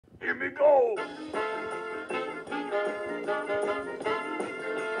Here we go.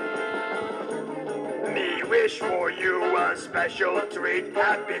 Me wish for you a special treat.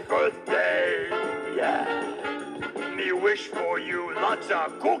 Happy birthday. Yeah. Me wish for you lots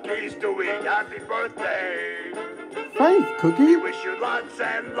of cookies to eat. Happy birthday. Thanks, Cookie. We wish you lots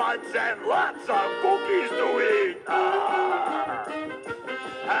and lots and lots of cookies to eat.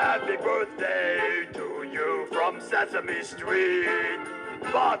 Happy birthday to you from Sesame Street.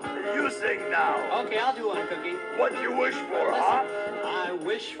 Bob, you sing now. Okay, I'll do one, Cookie. What do you wish for, huh? I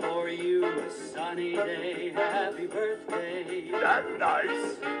wish for you a sunny day, happy birthday. That's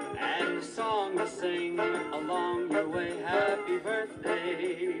nice. And a song to sing along your way, happy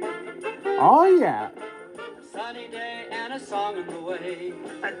birthday. Oh, yeah. A sunny day and a song on the way.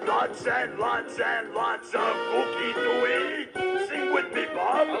 And lots and lots and lots of cookies to eat. Sing with me,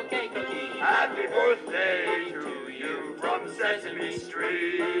 Bob. Okay, Cookie. Happy birthday to you from Sesame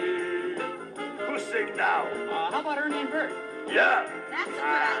Street. Who sing now? How about Ernie and Bert? Yeah. That's a good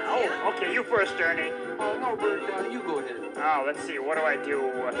idea. Oh, okay, you first, Ernie. No, Bert, you go ahead. Oh, let's see, what do I do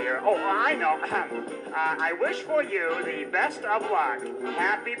here? Oh, I know. I wish for you the best of luck.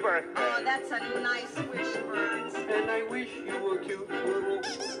 Happy birthday. Oh, that's a nice wish, Bert. And I wish you a cute little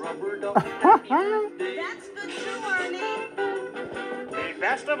rubber duck. Happy birthday. That's good too, Ernie. The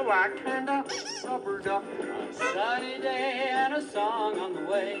best of luck. And a rubber duck. A sunny day and a song on the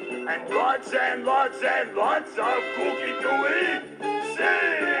way. And lots and lots and lots of cookies to eat.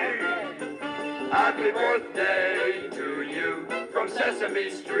 Sing! Happy birthday to you from Sesame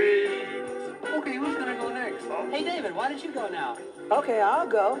Street. Okay, who's gonna go next? Hey, David, why don't you go now? Okay, I'll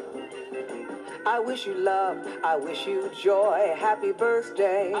go. I wish you love, I wish you joy, happy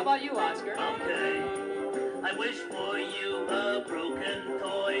birthday. How about you, Oscar? Okay. I wish for you a broken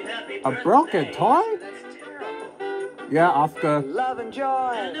toy. Happy A birthday. broken toy? That's terrible. Yeah, Oscar. Love and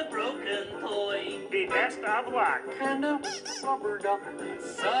joy. And a broken toy. The best of luck. And a rubber duck. A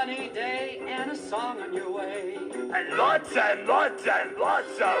sunny day and a song on your way. And lots and lots and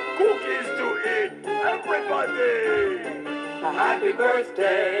lots of cookies to eat. Everybody! Happy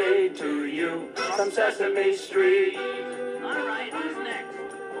birthday to you from Sesame Street. All right, who's next?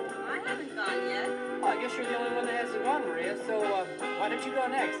 I haven't gone yet. Well, I guess you're the only one that hasn't gone, Maria, so why don't you go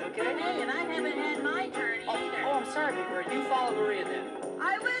next, okay? Hey, and I haven't had my turn either. Oh, I'm sorry, Big Bird. You follow Maria then.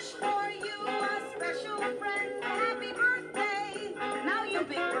 I wish for you a special friend. Happy birthday. Now you,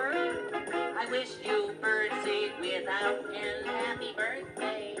 Big Bird. I wish you birdseed without end. Happy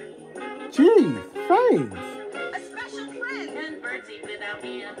birthday. Geez, thanks. A special friend. And birdseed without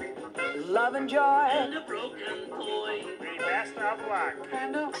end. Love and joy. And a broken toy. The best of luck.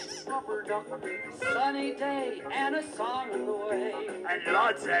 And a rubber duck. Sunny day and a song on the way. And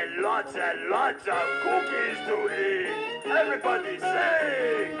lots and lots and lots of cookies to eat. Everybody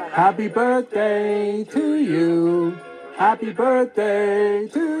sing! Happy birthday to you. Happy birthday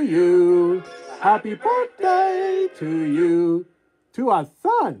to you. Happy birthday to you. To our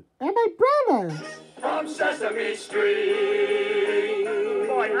son and my brother. From Sesame Street.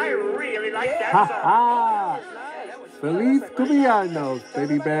 Boy, I really like that Ha song. ha. Feliz cumpleaños,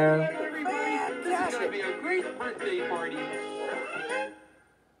 baby bear.